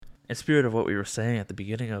In spirit of what we were saying at the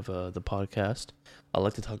beginning of the podcast, I'd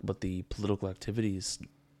like to talk about the political activities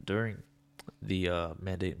during the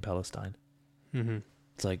mandate in Palestine. Mm-hmm.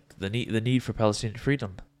 It's like the need for Palestinian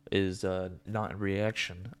freedom is not in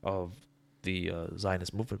reaction of the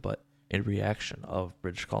Zionist movement, but in reaction of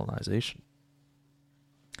British colonization.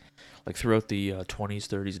 Like throughout the 20s,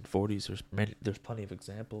 30s, and 40s, there's plenty of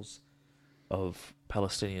examples of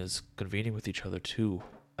Palestinians convening with each other to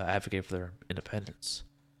advocate for their independence.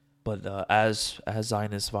 But as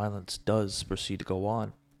Zionist violence does proceed to go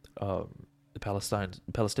on, the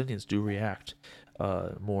Palestinians do react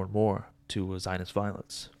more and more to Zionist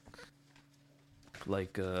violence.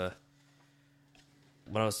 Like when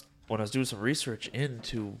I was doing some research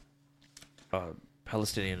into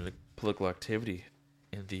Palestinian political activity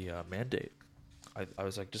in the mandate, I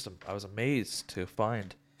was like I was amazed to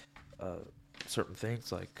find certain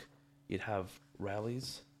things. Like you'd have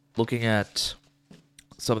rallies looking at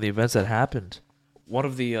some of the events that happened. One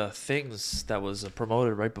of the things that was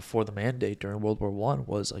promoted right before the mandate during World War I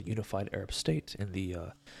was a unified Arab state in the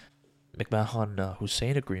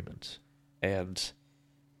McMahon-Hussein agreement. And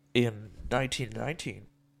in 1919,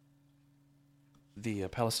 the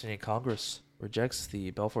Palestinian Congress rejects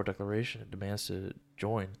the Balfour Declaration and demands to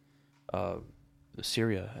join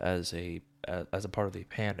Syria as a part of the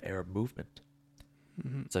Pan-Arab movement.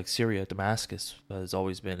 Mm-hmm. It's like Syria, Damascus has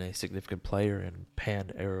always been a significant player in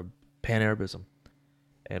Pan-Arabism,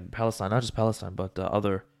 and Palestine, not just Palestine, but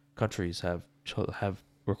other countries have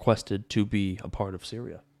requested to be a part of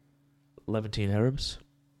Syria. Levantine Arabs,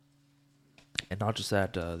 and not just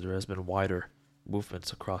that, there has been wider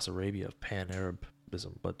movements across Arabia of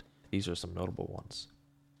Pan-Arabism, but these are some notable ones.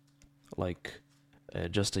 Like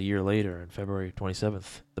just a year later, on February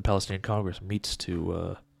 27th, the Palestinian Congress meets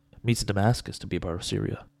in Damascus to be a part of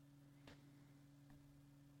Syria.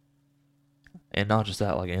 And not just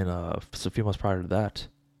that, like a few months prior to that,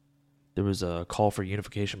 there was a call for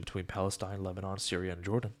unification between Palestine, Lebanon, Syria, and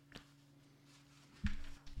Jordan.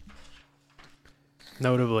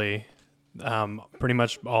 Notably, pretty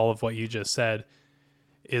much all of what you just said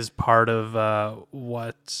is part of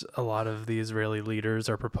what a lot of the Israeli leaders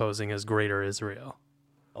are proposing as Greater Israel.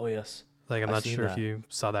 Oh, yes. Like, I'm I've not seen sure that. if you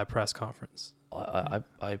saw that press conference.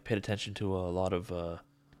 I paid attention to a lot of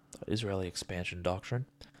Israeli expansion doctrine.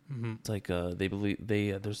 Mm-hmm. It's like they believe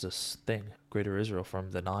there's this thing, Greater Israel,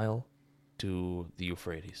 from the Nile to the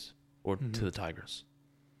Euphrates or to the Tigris.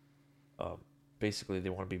 Basically, they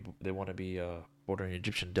want to be bordering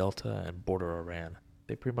Egyptian Delta and border Iran.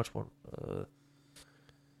 They pretty much want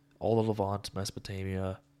all the Levant,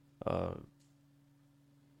 Mesopotamia,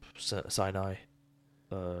 Sinai,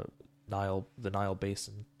 Nile, the Nile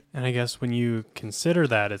Basin. And I guess when you consider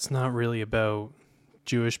that, it's not really about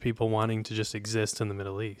Jewish people wanting to just exist in the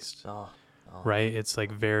Middle East, right? It's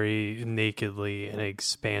like very nakedly an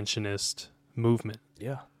expansionist movement.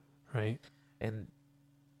 Yeah, right. And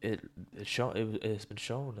it's been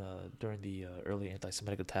shown during the early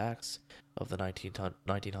anti-Semitic attacks of the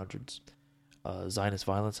 1900s. Zionist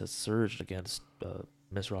violence has surged against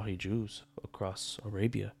Mizrahi Jews across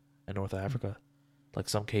Arabia and North Africa, like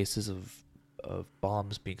some cases of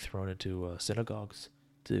bombs being thrown into synagogues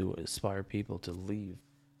to inspire people to leave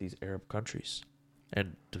these Arab countries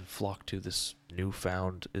and to flock to this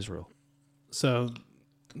newfound Israel. So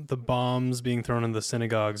the bombs being thrown in the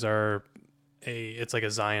synagogues are it's like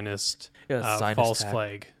a Zionist, false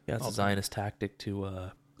flag. Yeah, it's a Zionist tactic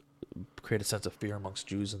to create a sense of fear amongst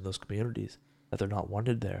Jews in those communities that they're not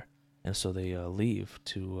wanted there. And so they leave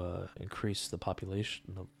to increase the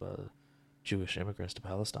population of Jewish immigrants to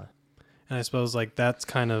Palestine. And I suppose like that's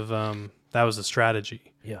kind of that was a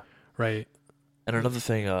strategy. Yeah. Right. And another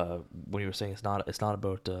thing, when you were saying it's not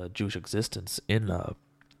about Jewish existence in, let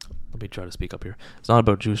me try to speak up here. It's not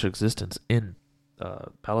about Jewish existence in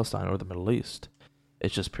Palestine or the Middle East.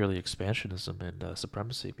 It's just purely expansionism and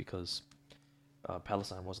supremacy because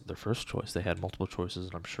Palestine wasn't their first choice. They had multiple choices,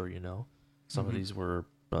 and I'm sure you know. Some of these were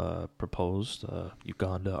proposed: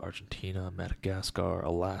 Uganda, Argentina, Madagascar,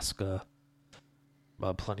 Alaska.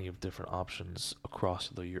 Plenty of different options across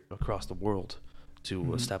the world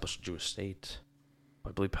to establish a Jewish state. I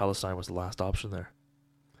believe Palestine was the last option there.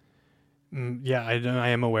 Yeah, I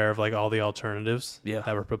am aware of like all the alternatives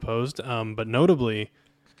that were proposed, but notably,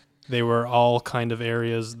 they were all kind of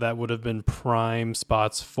areas that would have been prime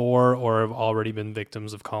spots for or have already been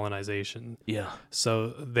victims of colonization. Yeah. So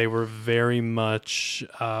they were very much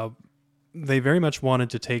wanted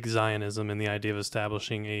to take Zionism and the idea of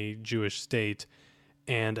establishing a Jewish state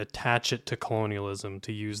and attach it to colonialism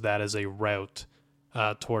to use that as a route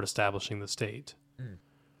toward establishing the state.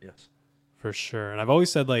 Yes. For sure. And I've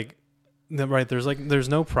always said like Right. There's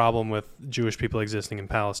no problem with Jewish people existing in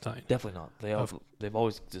Palestine. Definitely not. They've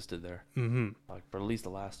always existed there. Mm-hmm. Like for at least the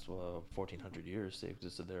last 1400 years, they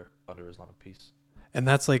existed there under Islamic peace. And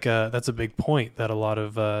that's a big point that a lot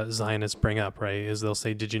of Zionists bring up, right? Is they'll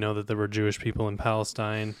say, "Did you know that there were Jewish people in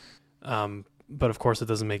Palestine?" But of course, it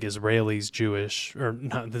doesn't make Israelis Jewish, or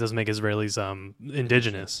not. It doesn't make Israelis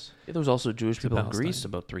indigenous. Yeah, there was also Jewish to people in Palestine. Greece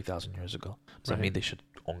about 3,000 years ago. Does that Right. mean they should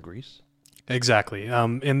own Greece? Exactly.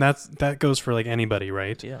 And that goes for like anybody,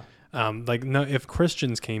 right? Yeah. Like no, if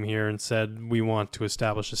Christians came here and said we want to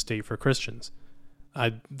establish a state for Christians,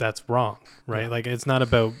 that's wrong, right? Yeah. Like it's not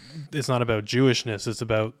about Jewishness.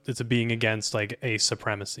 It's being against like a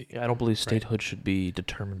supremacy. Yeah, I don't believe statehood should be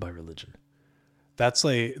determined by religion. That's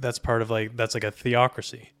like a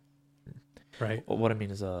theocracy, right? Well, what I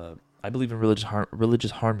mean is, I believe in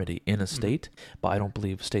religious harmony in a state, but I don't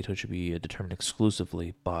believe statehood should be determined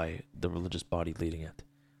exclusively by the religious body leading it.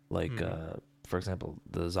 Like, for example,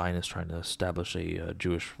 the Zionists trying to establish a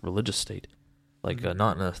Jewish religious state, like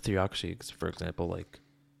not in a theocracy. 'Cause for example, like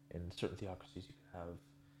in certain theocracies, you can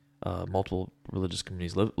have multiple religious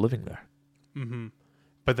communities living there. Mm-hmm.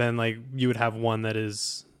 But then, like, you would have one that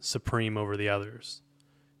is supreme over the others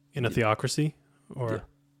in a theocracy, or Yeah.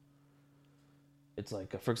 It's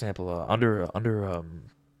like, for example, under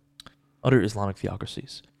Islamic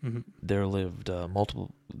theocracies, there lived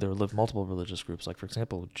multiple religious groups. Like, for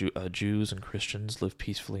example, Jews and Christians lived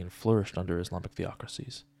peacefully and flourished under Islamic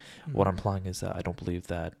theocracies. What I'm implying is that I don't believe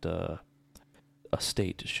that a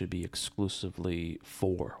state should be exclusively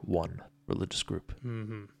for one religious group.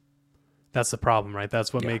 Mm-hmm. That's the problem, right?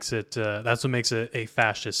 That's what makes it. That's what makes it a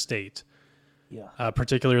fascist state. Yeah.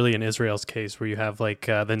 Particularly in Israel's case, where you have like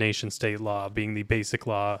the nation-state law being the basic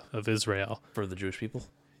law of Israel. For the Jewish people?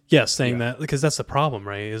 Yes, saying that, because that's the problem,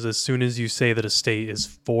 right? Is as soon as you say that a state is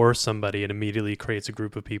for somebody, it immediately creates a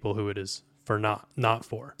group of people who it is for not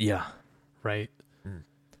for. Yeah. Right?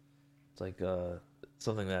 It's like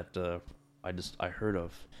something that I heard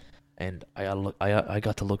of, and I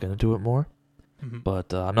got to look into it more.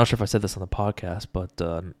 But I'm not sure if I said this on the podcast, but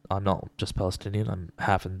I'm not just Palestinian. I'm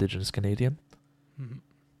half indigenous Canadian.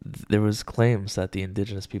 There was claims that the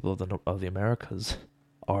indigenous people of the Americas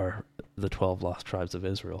are the 12 lost tribes of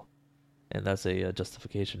Israel, and that's a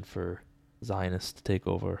justification for Zionists to take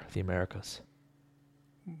over the Americas.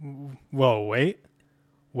 Whoa, wait.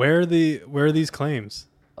 Where are these claims?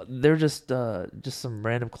 They're just some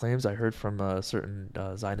random claims I heard from certain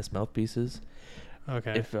Zionist mouthpieces.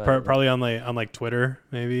 Okay. If, probably on like Twitter,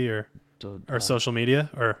 maybe, or social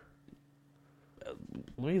media, or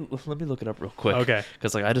let me look it up real quick. Okay.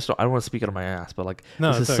 Because like I don't want to speak out of my ass, but like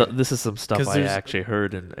no, this is some stuff I actually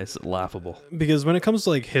heard, and it's laughable. Because when it comes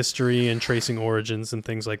to like history and tracing origins and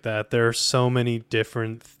things like that, there are so many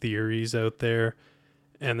different theories out there,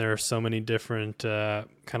 and there are so many different kind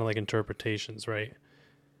of like interpretations, right?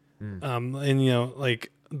 And you know,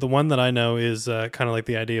 like the one that I know is kind of like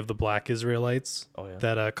the idea of the Black Israelites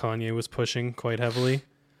that Kanye was pushing quite heavily.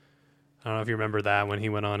 I don't know if you remember that when he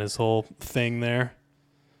went on his whole thing there.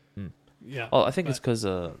 Yeah. Oh, I think it's because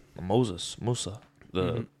Musa,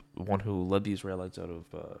 the one who led the Israelites out of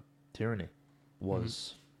tyranny,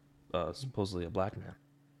 was supposedly a black man.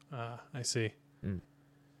 I see.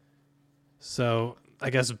 So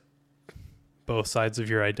I guess both sides of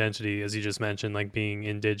your identity, as you just mentioned, like being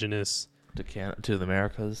indigenous to the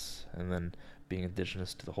Americas, and then being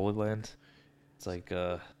indigenous to the Holy Land. It's like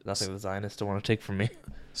nothing the Zionists don't want to take from me.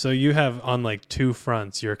 So you have on like two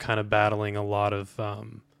fronts, you're kind of battling a lot of, a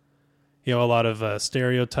lot of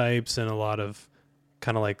stereotypes and a lot of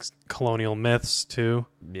kind of like colonial myths too.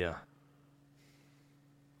 Yeah.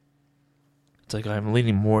 It's like I'm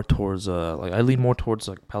leaning more towards I lean more towards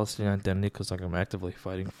like Palestinian identity because like I'm actively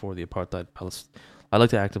fighting for the apartheid I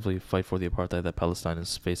like to actively fight for the apartheid that Palestine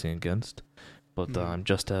is facing against, but I'm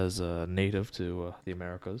just as native to the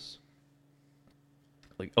Americas.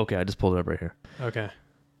 Like, okay, I just pulled it up right here. Okay.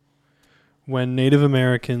 When Native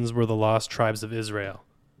Americans were the lost tribes of Israel.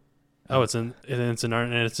 Oh, it's in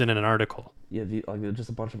an article. Yeah, there's just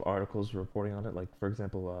a bunch of articles reporting on it. Like, for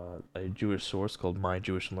example, a Jewish source called My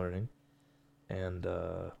Jewish Learning, and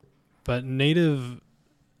but Native.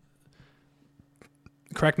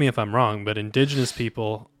 Correct me if I'm wrong, but indigenous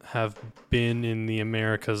people have been in the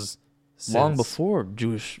Americas since long before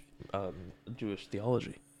Jewish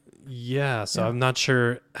theology. Yeah, so I'm not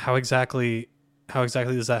sure how exactly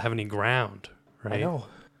does that have any ground, right? I know.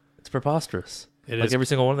 It's preposterous. It Like is. every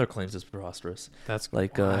single one of their claims is preposterous. That's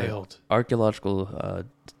Like wild. archaeological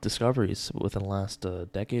discoveries within the last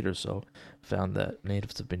decade or so found that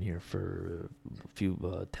natives have been here for a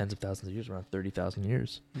few tens of thousands of years, around 30,000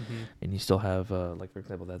 years. Hmm. And you still have, like, for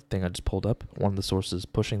example, that thing I just pulled up. One of the sources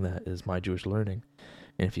pushing that is My Jewish Learning.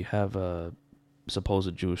 And if you have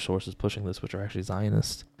supposed Jewish sources pushing this, which are actually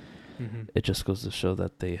Zionists, Hmm. it just goes to show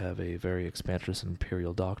that they have a very expansionist and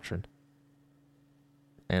imperial doctrine.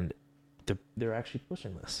 And they're actually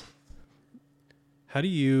pushing this. How do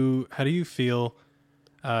you feel,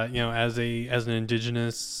 as an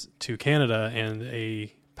indigenous to Canada and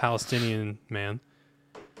a Palestinian man?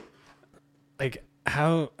 Like,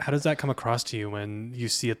 how does that come across to you when you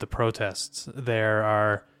see at the protests there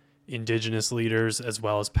are indigenous leaders as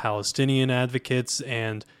well as Palestinian advocates,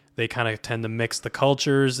 and they kind of tend to mix the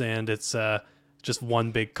cultures, and it's just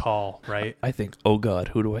one big call, right? I think, oh God,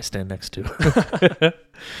 who do I stand next to?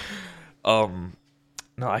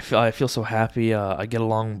 No, I feel so happy. I get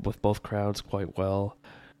along with both crowds quite well.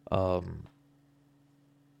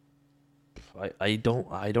 I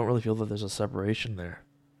don't really feel that there's a separation there,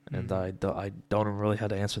 and Mhm. I don't really have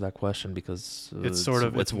to answer that question because It's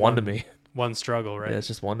one to me. one struggle, right? Yeah, it's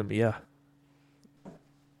just one to me. Yeah,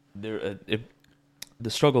 the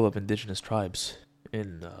struggle of indigenous tribes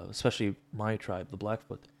in especially my tribe, the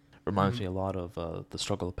Blackfoot, reminds Mhm. me a lot of the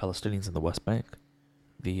struggle of Palestinians in the West Bank.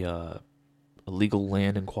 The illegal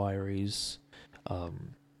land inquiries,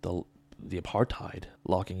 the apartheid,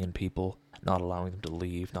 locking in people, not allowing them to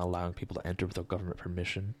leave, not allowing people to enter without government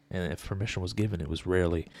permission, and if permission was given, it was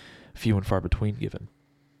rarely, few and far between given.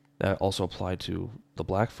 That also applied to the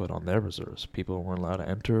Blackfoot on their reserves. People weren't allowed to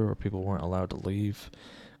enter, or people weren't allowed to leave,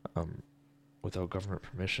 without government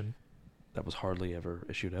permission. That was hardly ever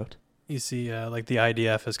issued out. You see, like the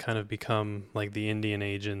IDF has kind of become like the Indian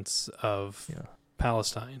agents of Yeah,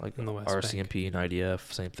 Palestine like in the West Bank. RCMP and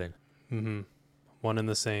IDF, same thing. Mm-hmm. One and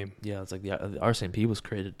the same. Yeah, it's like the RCMP was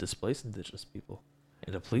created to displace indigenous people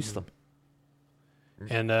and to police Mhm. them.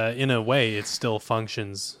 And in a way, it still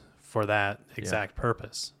functions for that exact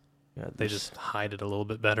purpose. Yeah, They just hide it a little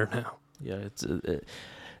bit better now. yeah,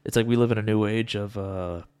 it's like we live in a new age of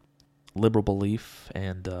liberal belief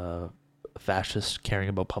and fascists caring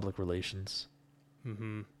about public relations.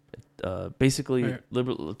 Mm-hmm. Basically, Right.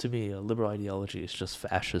 liberal to me, liberal ideology is just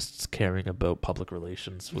fascists caring about public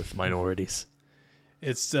relations with minorities.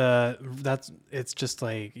 It's it's just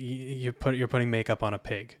like you're putting makeup on a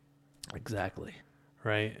pig, Exactly.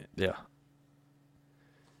 right? Yeah.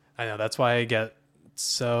 I know that's why I get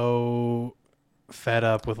so fed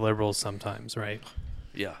up with liberals sometimes, right?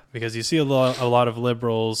 Yeah. Because you see a lot of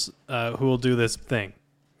liberals who will do this thing.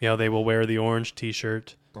 They will wear the orange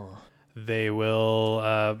T-shirt. Oh. They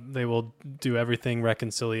will do everything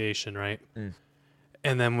reconciliation, right? Mm.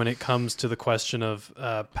 And then when it comes to the question of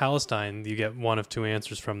Palestine, you get one of two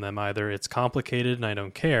answers from them: either it's complicated and I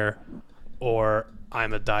don't care, or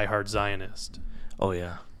I'm a diehard Zionist. Oh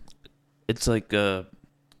yeah. It's like the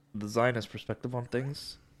Zionist perspective on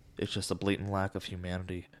things. It's just a blatant lack of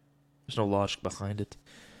humanity. There's no logic behind it.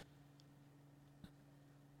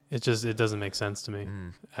 It doesn't make sense to me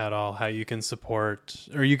Mm. at all how you can support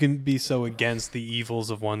or you can be so against the evils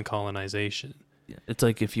of one colonization. It's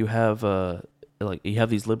like if you have you have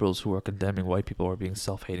these liberals who are condemning white people or being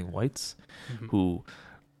self-hating whites Mhm. who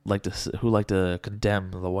like to condemn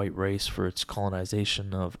the white race for its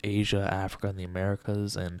colonization of Asia, Africa, and the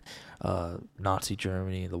Americas, and Nazi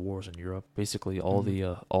Germany, the wars in Europe, basically all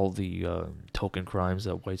the token crimes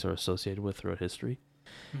that whites are associated with throughout history.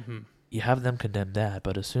 Mhm. You have them condemn that,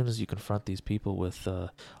 but as soon as you confront these people with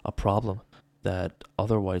a problem that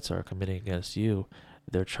other whites are committing against you,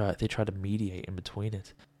 they try to mediate in between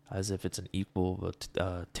it, as if it's an equal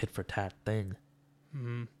tit for tat thing.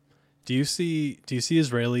 Mhm. Do you see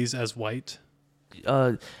Israelis as white?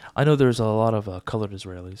 I know there's a lot of colored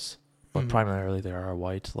Israelis, but Mhm. primarily they are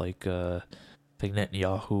white. Like I think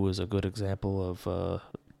Netanyahu is a good example of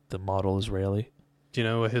the model Israeli. Do you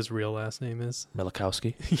know what his real last name is?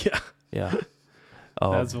 Milikowski. Yeah. Yeah.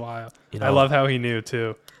 That's wild. You I know, love how he knew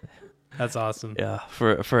too. That's awesome. Yeah,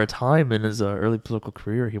 for a time in his early political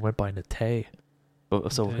career, he went by Nate.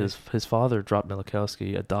 So Nate. his father dropped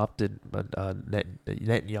Milikowski, adopted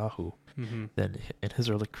Netanyahu. Mm-hmm. Then in his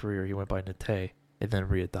early career, he went by Nate, and then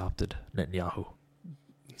readopted Netanyahu.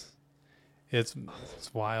 It's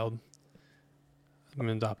wild. I'm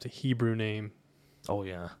gonna adopt a Hebrew name. Oh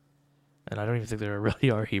yeah, and I don't even think there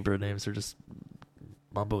really are Hebrew names. They're just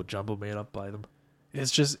mumbo jumbo made up by them.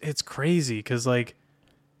 It's crazy because like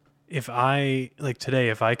if I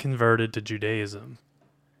converted to Judaism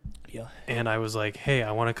Yeah. and I was like, hey,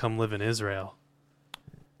 I want to come live in Israel,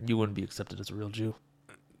 You wouldn't be accepted as a real Jew.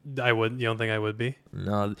 I would. You don't think I would be?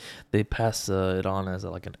 No, they pass it on as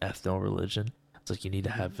like an ethno-religion. It's like you need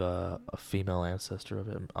to have a female ancestor of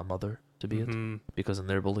it, a mother, to be Mm-hmm. it, because in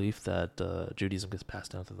their belief that Judaism gets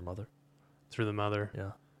passed down through the mother. Through the mother.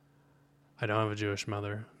 Yeah. I don't have a Jewish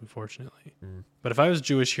mother, unfortunately. Mm. But if I was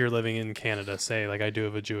Jewish here living in Canada, say like I do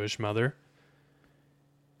have a Jewish mother,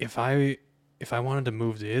 if I wanted to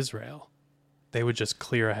move to Israel, they would just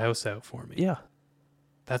clear a house out for me. Yeah.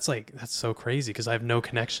 That's so crazy because I have no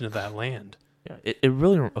connection to that land. Yeah. It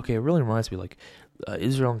really reminds me like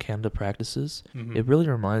Israel and Canada practices. Mm-hmm. It really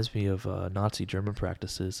reminds me of Nazi German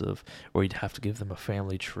practices of where you'd have to give them a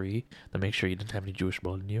family tree to make sure you didn't have any Jewish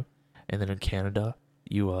blood in you, and then in Canada,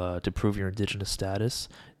 you to prove your indigenous status,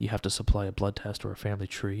 you have to supply a blood test or a family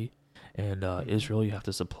tree. And Israel, you have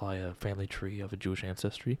to supply a family tree of a Jewish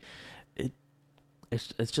ancestry.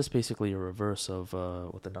 It's just basically a reverse of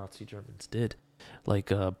what the Nazi Germans did.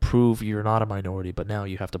 Like prove you're not a minority, but now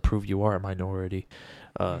you have to prove you are a minority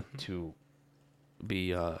to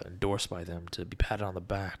be endorsed by them, to be patted on the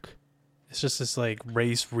back. It's just this like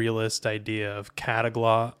race realist idea of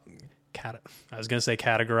I was gonna say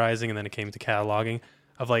categorizing, and then it came to cataloging,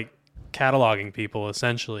 of like cataloging people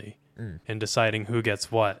essentially and deciding who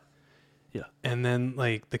gets what. Yeah. And then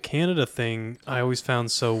like the Canada thing, I always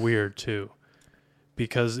found so weird too,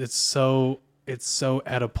 because it's so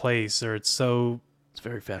out of place, or it's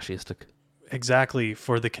very fascistic. Exactly,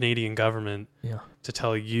 for the Canadian government to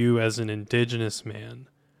tell you as an Indigenous man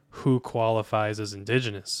who qualifies as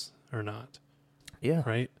Indigenous or not. Yeah.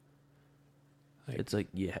 Right? It's like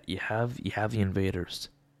you have the invaders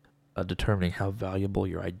determining how valuable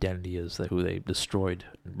your identity is, that who they destroyed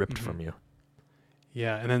and ripped from you.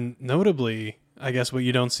 Yeah, and then notably, I guess what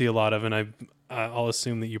you don't see a lot of, and I'll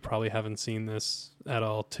assume that you probably haven't seen this at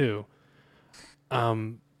all too.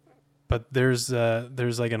 But there's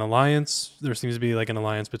like an alliance. There seems to be like an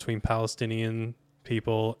alliance between Palestinian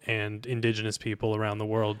people and Indigenous people around the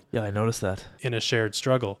world. Yeah, I noticed that in a shared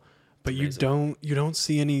struggle. But you don't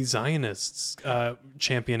see any Zionists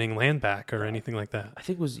championing land back or anything like that. I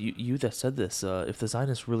think it was you that said this. If the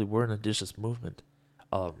Zionists really were an indigenous movement,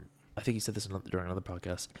 I think you said this during another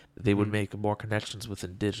podcast, they would make more connections with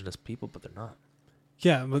indigenous people, but they're not.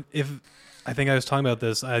 Yeah, but I think I was talking about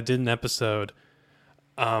this. I did an episode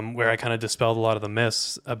where I kind of dispelled a lot of the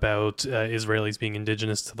myths about Israelis being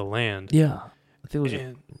indigenous to the land. Yeah, I think it was.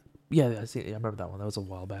 I remember that one. That was a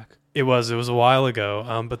while back. It was a while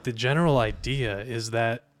ago. But the general idea is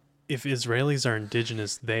that if Israelis are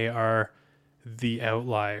indigenous, they are the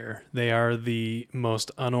outlier. They are the most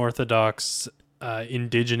unorthodox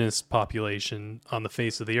indigenous population on the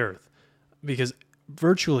face of the earth, because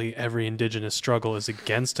virtually every indigenous struggle is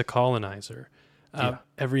against a colonizer.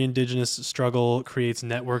 Every indigenous struggle creates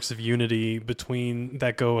networks of unity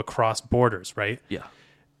that go across borders, right? Yeah.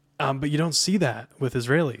 But you don't see that with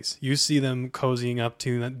Israelis. You see them cozying up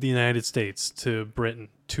to the United States, to Britain,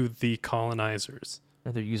 to the colonizers.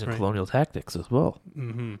 And they're using colonial tactics as well.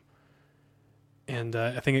 Mm-hmm. And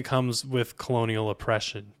I think it comes with colonial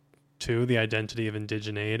oppression, too, the identity of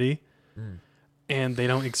indigeneity. And they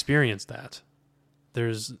don't experience that.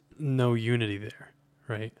 There's no unity there,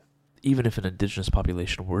 right? Even if an indigenous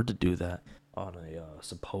population were to do that on a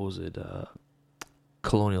supposed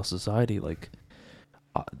colonial society, like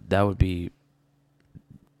that would be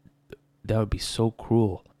so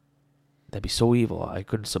cruel. That'd be so evil. I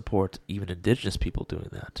couldn't support even indigenous people doing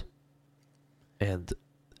that. And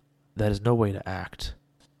that is no way to act.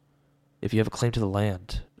 If you have a claim to the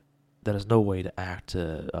land, that is no way to act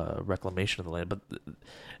reclamation of the land. But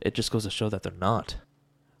it just goes to show that they're not.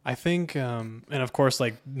 I think, and of course,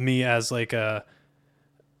 like me as a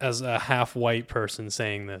half white person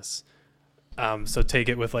saying this, so take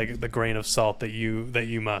it with like the grain of salt that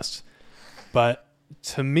you must. But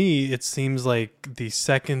to me, it seems like the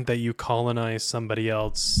second that you colonize somebody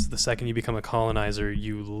else, the second you become a colonizer,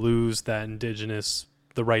 you lose the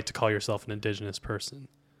right to call yourself an indigenous person.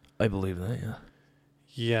 I believe that, yeah.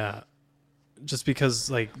 Yeah. Just because,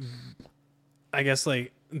 like, I guess,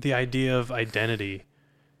 like, the idea of identity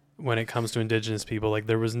when it comes to indigenous people, like,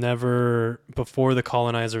 there was never, before the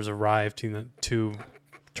colonizers arrived to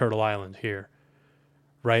Turtle Island here,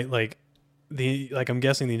 right? Like, I'm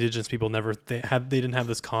guessing the indigenous people they didn't have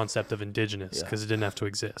this concept of indigenous because it didn't have to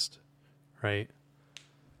exist, right?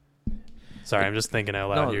 Sorry, I'm just thinking out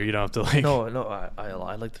loud here. You don't have to like. No,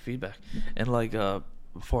 I like the feedback, and like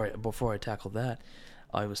before I tackle that,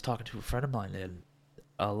 I was talking to a friend of mine, and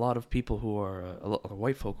a lot of people who are a lot of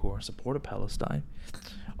white folk who are in support of Palestine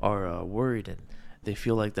are worried, and they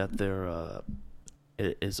feel like that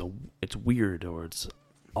it's weird or it's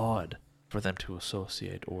odd for them to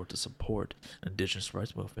associate or to support indigenous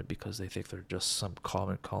rights movement because they think they're just some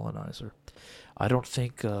common colonizer. I don't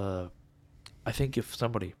think. I think if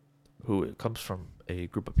somebody who comes from a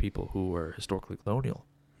group of people who were historically colonial,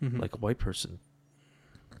 like a white person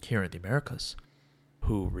here in the Americas,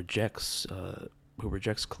 who rejects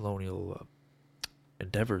colonial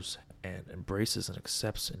endeavors and embraces and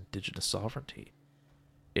accepts indigenous sovereignty,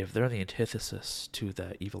 if they're the antithesis to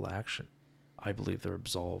that evil action, I believe they're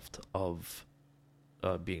absolved of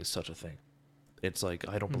being such a thing. It's like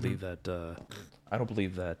I don't believe that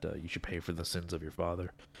you should pay for the sins of your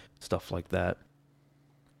father, stuff like that.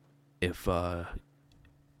 If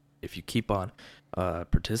you keep on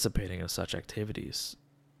participating in such activities,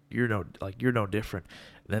 you're no different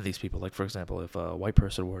than these people. Like, for example, if a white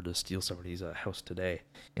person were to steal somebody's house today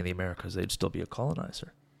in the Americas, they'd still be a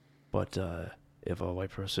colonizer. But if a white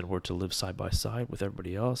person were to live side by side with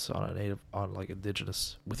everybody else with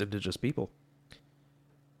indigenous people,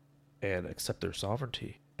 and accept their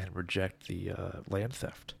sovereignty and reject the land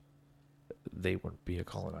theft, they wouldn't be a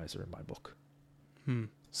colonizer in my book.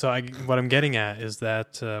 So what I'm getting at is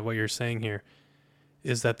that what you're saying here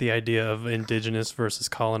is that the idea of indigenous versus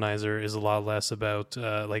colonizer is a lot less about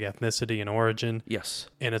like ethnicity and origin. Yes.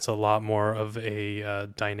 And it's a lot more of a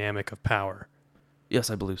dynamic of power. Yes,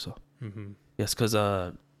 I believe so. Yes, because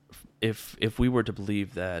if we were to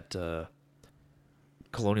believe that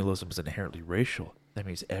colonialism is inherently racial, that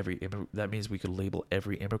means we could label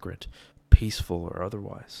every immigrant, peaceful or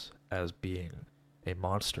otherwise, as being a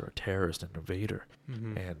monster, a terrorist, an invader,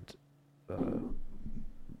 and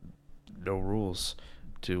no rules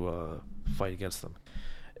to fight against them.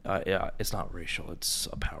 Yeah, it's not racial; it's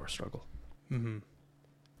a power struggle.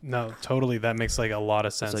 No, totally. That makes like a lot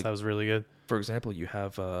of sense. Like, that was really good. For example, you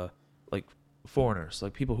have like foreigners,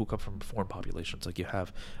 like people who come from foreign populations. Like you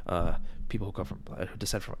have people who come from who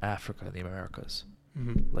descend from Africa and the Americas.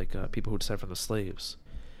 Like people who descend from the slaves.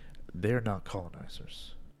 They're not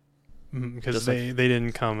colonizers. Because they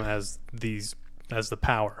didn't come as the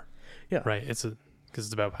power. Yeah. Right. Because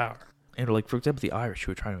it's about power. And like, for example, the Irish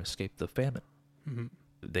who were trying to escape the famine.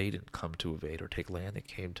 They didn't come to invade or take land. They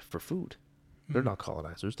came for food. They're not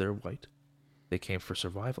colonizers. They're white. They came for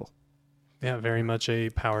survival. Yeah, very much a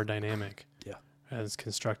power dynamic. Yeah. As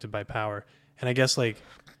constructed by power. And I guess like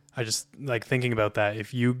I just like thinking about that,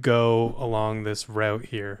 if you go along this route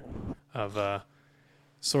here of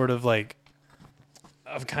sort of like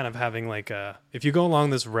of kind of having like if you go along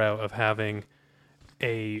this route of having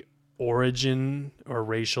a origin or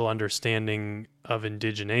racial understanding of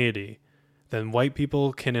indigeneity, then white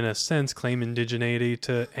people can in a sense claim indigeneity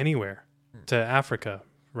to anywhere, to Africa,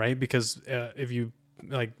 right? Because if you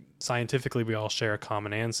like scientifically we all share a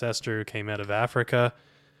common ancestor who came out of Africa,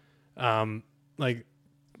 like,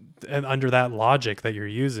 and under that logic that you're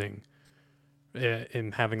using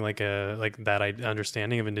in having like that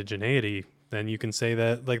understanding of indigeneity, then you can say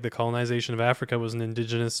that like the colonization of Africa was an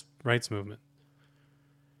indigenous rights movement.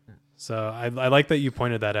 So I like that you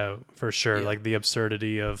pointed that out for sure. Yeah. Like the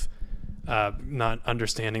absurdity of not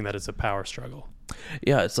understanding that it's a power struggle.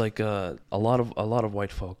 Yeah, it's like a lot of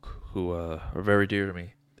white folk who are very dear to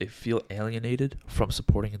me. They feel alienated from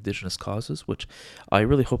supporting indigenous causes, which I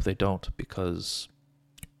really hope they don't, because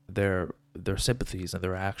their sympathies and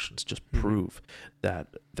their actions just prove that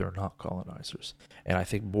they're not colonizers. And I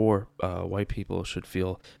think more white people should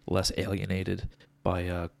feel less alienated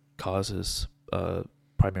by causes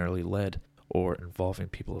primarily led or involving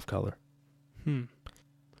people of color.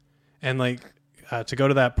 And like to go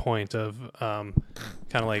to that point of kind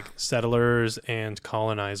of like settlers and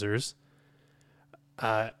colonizers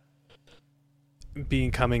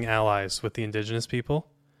becoming allies with the indigenous people,